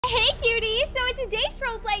Hey cuties! So in today's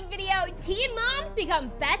role-playing video, teen moms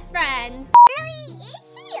become best friends. Really?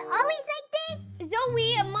 Is she always like this?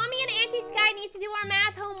 Zoe, Mommy and Auntie Skye need to do our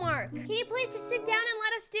math homework. Can you please just sit down and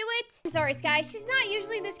let us do it? I'm sorry, Skye. She's not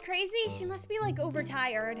usually this crazy. She must be like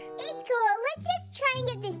overtired. It's cool. Let's just try and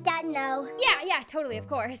get this done though. Yeah, totally, of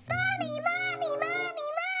course. Mommy!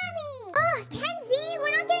 Oh, Kenzie, we're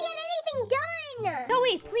not gonna get anything done.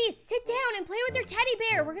 Zoe, please sit down and play with your teddy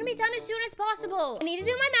bear. We're gonna be done as soon as possible. I need to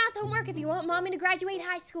do my math homework if you want Mommy to graduate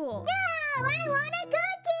high school. No, I want a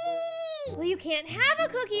cookie. Well, you can't have a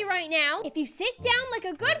cookie right now. If you sit down like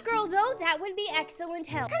a good girl, though, that would be excellent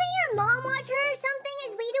help. Couldn't your mom watch her or something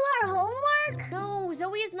as we do our homework? No,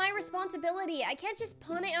 Zoe is my responsibility. I can't just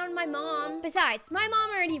pawn it on my mom. Besides, my mom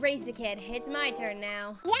already raised a kid. It's my turn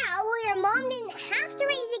now. Yeah, well, your mom didn't have to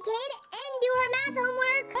raise a kid and do her math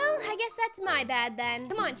homework. Well, I guess that's my bad then.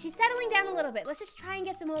 Come on, she's settling down a little bit. Let's just try and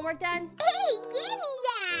get some homework done. Hey, give me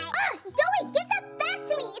that. Oh, Zoe, give that back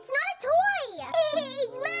to me. It's not a toy.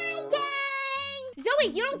 It's my turn.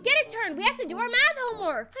 Zoe, you don't get a turn. We have to do our math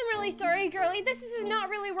homework. I'm really sorry, girlie. This is not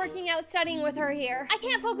really working out studying with her here. I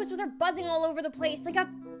can't focus with her buzzing all over the place like a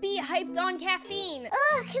bee hyped on caffeine.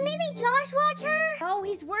 Ugh, can maybe Josh watch her? Oh,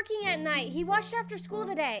 he's working at night. He watched after school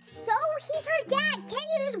today. So, he's her dad. Can't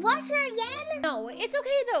you just watch her again? No, it's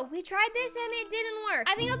okay though. We tried this and it didn't work.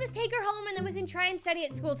 I think I'll just take her home and then we can try and study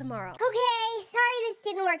at school tomorrow. Okay, sorry this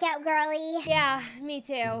didn't work out, girlie. Yeah, me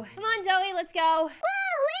too. Come on, Zoe, let's go. Whoa,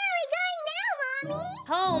 where are we going now, Mommy?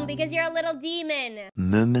 Home, because you're a little demon.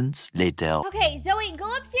 Moments later. Okay, Zoe,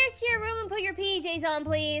 go upstairs to your room and put your PJs on,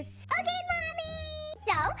 please. Okay, Mommy.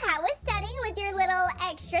 So, how was studying with your little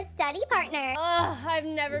extra study partner? Ugh, I've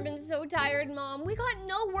never been so tired, Mom. We got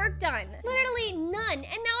no work done. Literally none. And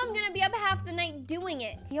now I'm gonna be up half the night doing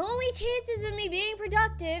it. The only chances of me being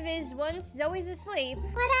productive is once Zoe's asleep.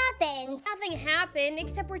 What happened? Nothing happened,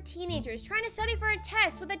 except we're teenagers trying to study for a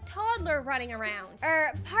test with a toddler running around.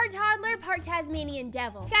 Part toddler, part Tasmanian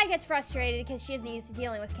devil. Skye gets frustrated because she isn't used to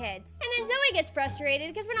dealing with kids. And then Zoe gets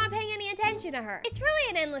frustrated because we're not paying any attention to her. It's really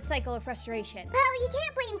an endless cycle of frustration. Well, you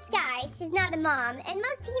can't blame Skye. She's not a mom, and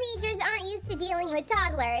most teenagers aren't used to dealing with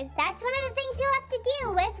toddlers. That's one of the things you'll have to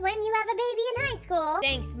deal with when you have a baby in high school.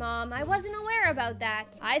 Thanks, Mom. I wasn't aware about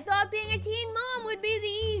that. I thought being a teen mom would be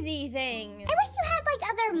the easy thing. I wish you had like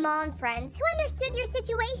other mom friends who understood your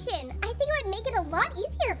situation. I think it would make it a lot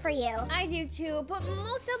easier for you. I do too, but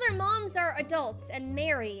most other moms are adults and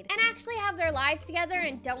married and actually have their lives together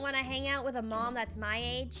and don't want to hang out with a mom that's my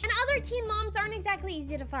age. And other teen moms aren't exactly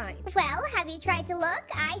easy to find. Well, have you tried to look?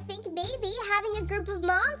 I think maybe having a group of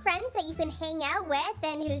mom friends that you can hang out with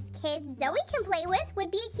and whose kids Zoe can play with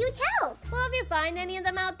would be a huge help. Well, if you find any of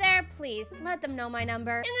them out there, please let them know my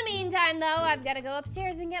number. In the meantime, though, I've got to go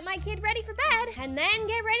upstairs and get my kid ready for bed and then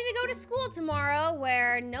get ready to go to school tomorrow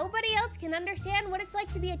where nobody else can understand what it's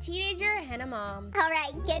like to be a teenager and a mom. All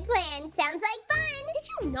right, good plan. Sounds like fun. Did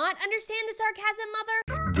you not understand the sarcasm,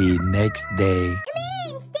 Mother? The next day.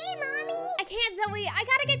 Come in, stay, Mommy. I can't, Zoe. I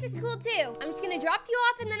gotta get to school, too. I'm just gonna drop you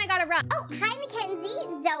off and then I gotta run. Oh, hi, Mackenzie.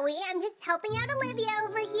 Zoe, I'm just helping out Olivia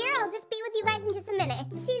over here. I'll just be with you guys in just a minute.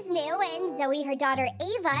 She's new, and Zoe, her daughter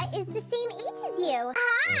Ava, is the same age as you.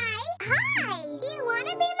 Hi. You want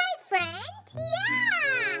to be my friend?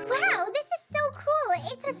 Yeah. Wow, this is so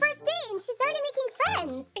cool. It's her first day, and she's already making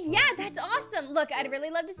friends. Yeah, that's awesome. Look, I'd really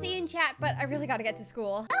love to see you in chat, but I really gotta get to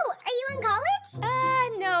school. Oh, are you in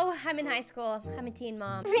college? No, I'm in high school. I'm a teen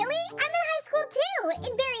mom. Really? I'm in high school too,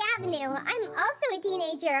 in Berry Avenue. I'm also a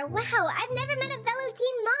teenager. Wow, I've never met a fellow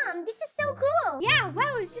teen mom. This is so cool. Yeah,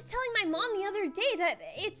 wow, I was just telling my mom the other day that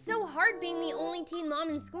it's so hard being the only teen mom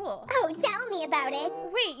in school. Oh, tell me about it.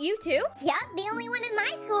 Wait, you too? Yup, the only one in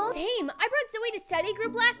my school. Same. I brought Zoe to study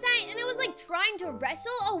group last night, and it was like trying to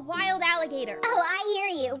wrestle a wild alligator. Oh, I hear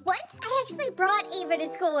you. Once, I actually brought Ava to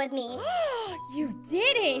school with me. You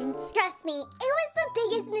didn't? Trust me, it was the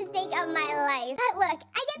biggest mistake of my life. But look,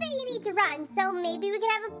 I get that you need to run, so maybe we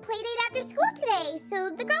could have a play date after school today, so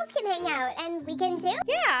the girls can hang out, and we can too.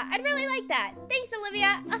 Yeah, I'd really like that. Thanks,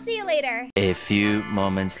 Olivia. I'll see you later. A few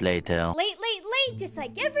moments later. Late, just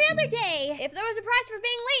like every other day. If there was a prize for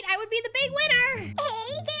being late, I would be the big winner.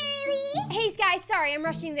 Hey, girlie. Hey, Skye, sorry, I'm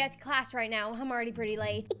rushing to get to class right now. I'm already pretty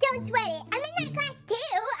late. Don't sweat it. I'm in that class too.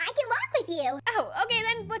 I can walk with you. Oh, okay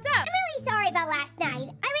then, what's up? I'm really sorry about last night.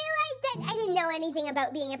 I realized that I didn't know anything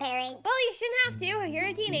about being a parent. Well, you shouldn't have to. You're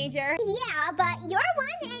a teenager. Yeah, but you're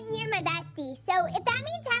one and you're my bestie. So if that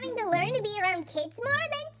means having to learn to be around kids more,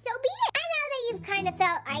 then so be it. I know that you've kind of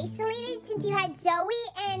felt isolated since you had Zoe,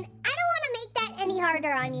 and I don't want to make that any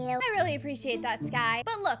harder on you. I really appreciate that, Skye.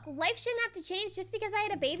 But look, life shouldn't have to change just because I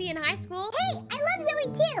had a baby in high school. Hey, I love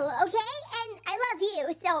Zoe too, okay? And I love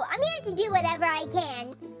you, so I'm here to do whatever I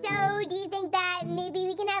can. So, do you think that maybe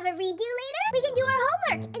we can have a redo later? We can do our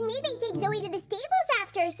homework, and maybe take Zoe to the stables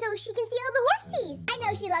after so she can see all the horsies. I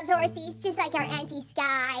know she loves horsies, just like our Auntie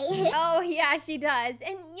Skye. Oh, yeah, she does.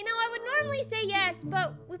 And, you know, I would normally say yes,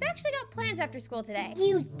 but we've actually got plans after school today.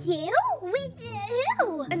 You do? With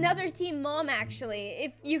who? Another teen mom, actually,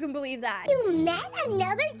 if you can believe that. You met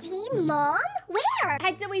another teen mom? Where?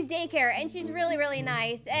 At Zoe's daycare, and she's really, really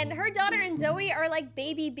nice. And her daughter and Zoe are like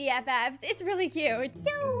baby BFFs. It's really cute.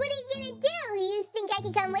 So what are you gonna do? You think I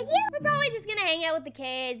can come with you? We're probably just gonna hang out with the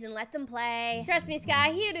kids and let them play. Trust me, Skye,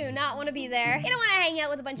 you do not want to be there. You don't want to hang out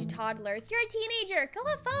with a bunch of toddlers. You're a teenager. Go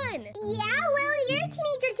have fun. Yeah, well, you're a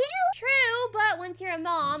teenager too. True, but once you're a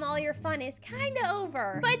mom, all your fun is kind of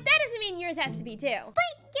over. But that doesn't mean yours has to be too.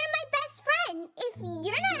 But you're my best friend. If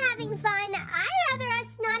you're not having fun, I'd rather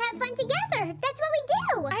us not have fun together. That's what we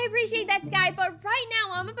do. I appreciate that, Skye, but right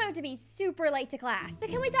now I'm about to be super late to class. So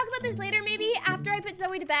can we talk about this later, maybe, after I put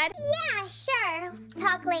Zoe to bed? Yeah, sure.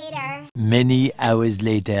 Talk later. Many hours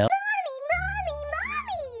later.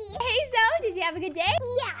 Mommy! Hey, Zoe, did you have a good day?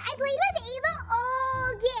 Yeah, I played with Ava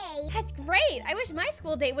all day. That's great. I wish my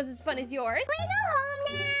school date was as fun as yours. Can we go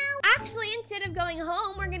home now? Actually, instead of going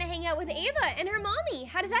home, we're gonna hang out with Ava and her mommy.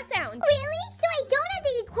 How does that sound? Really? So I don't have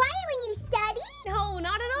to be quiet when you study? No,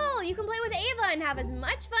 not at all. You can play with Ava and have as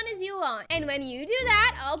much fun as you want. And when you do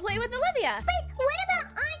that, I'll play with Olivia. But what about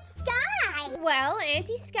Aunt Skye? Well,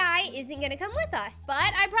 Auntie Skye isn't gonna come with us, but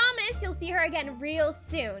I promise you'll see her again real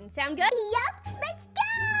soon. Sound good? Yup, let's go!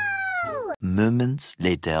 Moments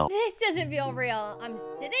later. This doesn't feel real. I'm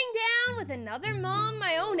sitting down with another mom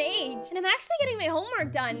my own age, and I'm actually getting my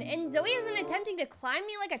homework done, and Zoe isn't attempting to climb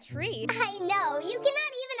me like a tree. I know, you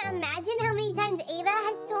cannot even imagine how many times Ava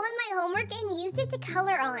has stolen my homework and used it to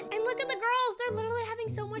color on. And look at the girls. They're literally having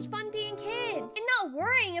so much fun being kids and not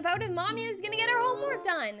worrying about if mommy is gonna get her homework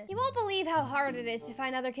done. You won't believe how hard it is to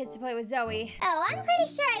find other kids to play with Zoe. Oh, I'm pretty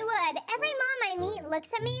sure I would. Every mom I meet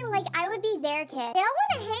looks at me like I would be their kid. They all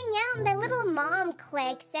want to hang out in their little mom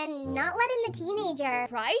cliques and not let in the teenager.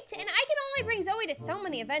 Right? And I can only bring Zoe to so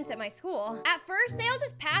many events at my school. At first, they all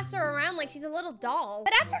just pass her around like she's a little doll.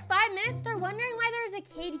 But after 5 minutes, they're wondering why there's a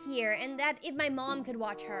kid here and that if my mom could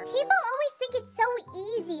watch her. People always think it's so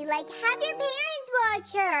easy, like have your parents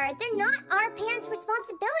watch her. They're not our parents'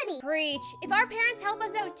 responsibility. Preach. If our parents help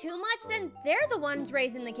us out too much, then they're the ones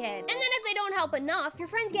raising the kid. And then if they don't help enough, your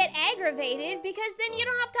friends get aggravated because then you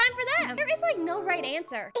don't have time for them. There is like no right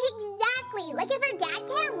answer. Exactly. Like if her dad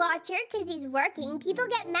can't watch her because he's working, people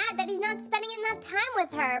get mad that he's not spending enough time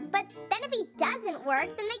with her. But then if he doesn't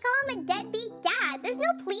work, then they call him a deadbeat dad. There's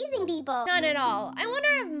no pleasing people. None at all. I wonder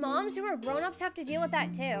if moms who are grown-ups have to deal with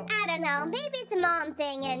that too. I don't know. Maybe it's a mom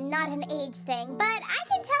thing and not an age thing. But I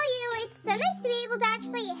can tell you, it's so nice to be able to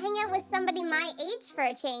actually hang out with somebody my age for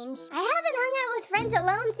a change. I haven't hung out with friends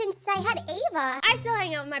alone since I had Ava. I still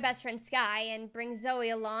hang out with my best friend Skye and bring Zoe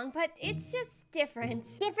along, but it's just different.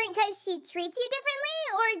 Different because she treats you differently,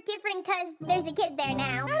 or different because there's a kid there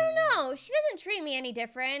now? I don't know. She doesn't treat me any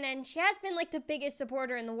different, and she has been like the biggest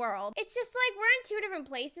supporter in the world. It's just like we're in 2 different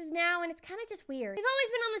places now, and it's kind of just weird. We've always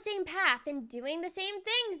been on the same path and doing the same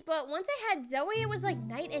things, but once I had Zoe, it was like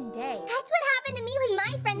night and day. That's what happened to me with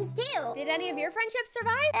my friends too. Did any of your friendships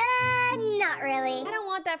survive? Not really. I don't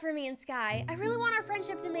want that for me and Skye. I really want our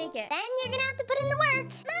friendship to make it. Then you're gonna have to put in the work.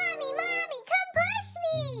 Mommy, come push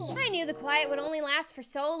me! I knew the quiet would only last for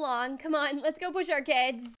so long. Come on, let's go push our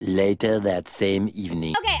kids. Later that same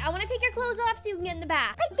evening. Okay, I want to take your clothes off so you can get in the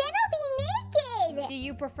bath. But then I'll be naked! Do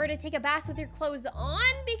you prefer to take a bath with your clothes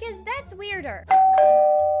on? Because that's weirder. Mommy,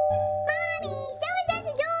 someone's at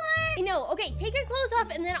the door! I know. Okay, take your clothes off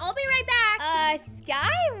and then I'll be right back.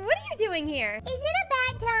 Skye, what are you doing here? Is it a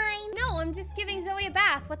bad time? No, I'm just giving Zoe a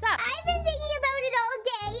bath. What's up? I've been thinking about it all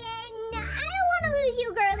day and I don't want to lose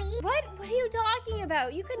you, girlie. What? What are you talking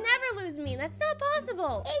about? You could never lose me. That's not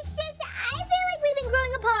possible. It's just, I feel like we've been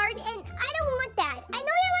growing apart and I don't want that. I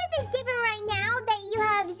know your life is different right now that you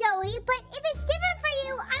have Zoe, but if it's different for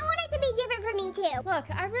you, I want it to be different for me too. Look,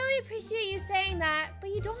 I really appreciate you saying that, but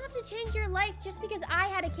you don't have to change your life just because I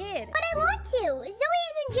had a kid. But I want to. Zoe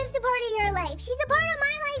isn't just a part of your life. She's a part of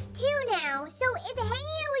my life too now. So if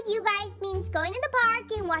hanging out with you guys means going to the park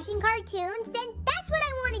and watching cartoons, then that's what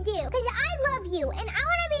I want to do. Because I love you and I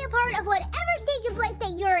want to be a part of whatever stage of life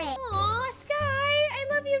that you're in. Aw, Skye, I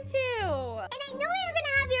love you too. And I know you're going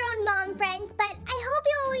to have your own mom friends, but I hope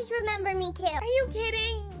you always remember me too. Are you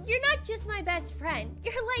kidding? You're not just my best friend.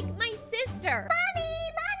 You're like my sister. Mommy,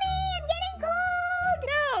 I'm getting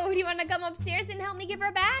cold. No, do you want to come upstairs and help me give her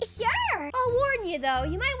a bath? Sure. I'll warn you though,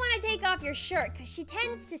 you might want to take off your shirt because she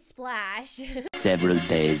tends to splash. Several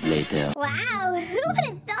days later. Wow, who would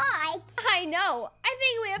have thought? I know. I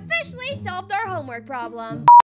think we officially solved our homework problem.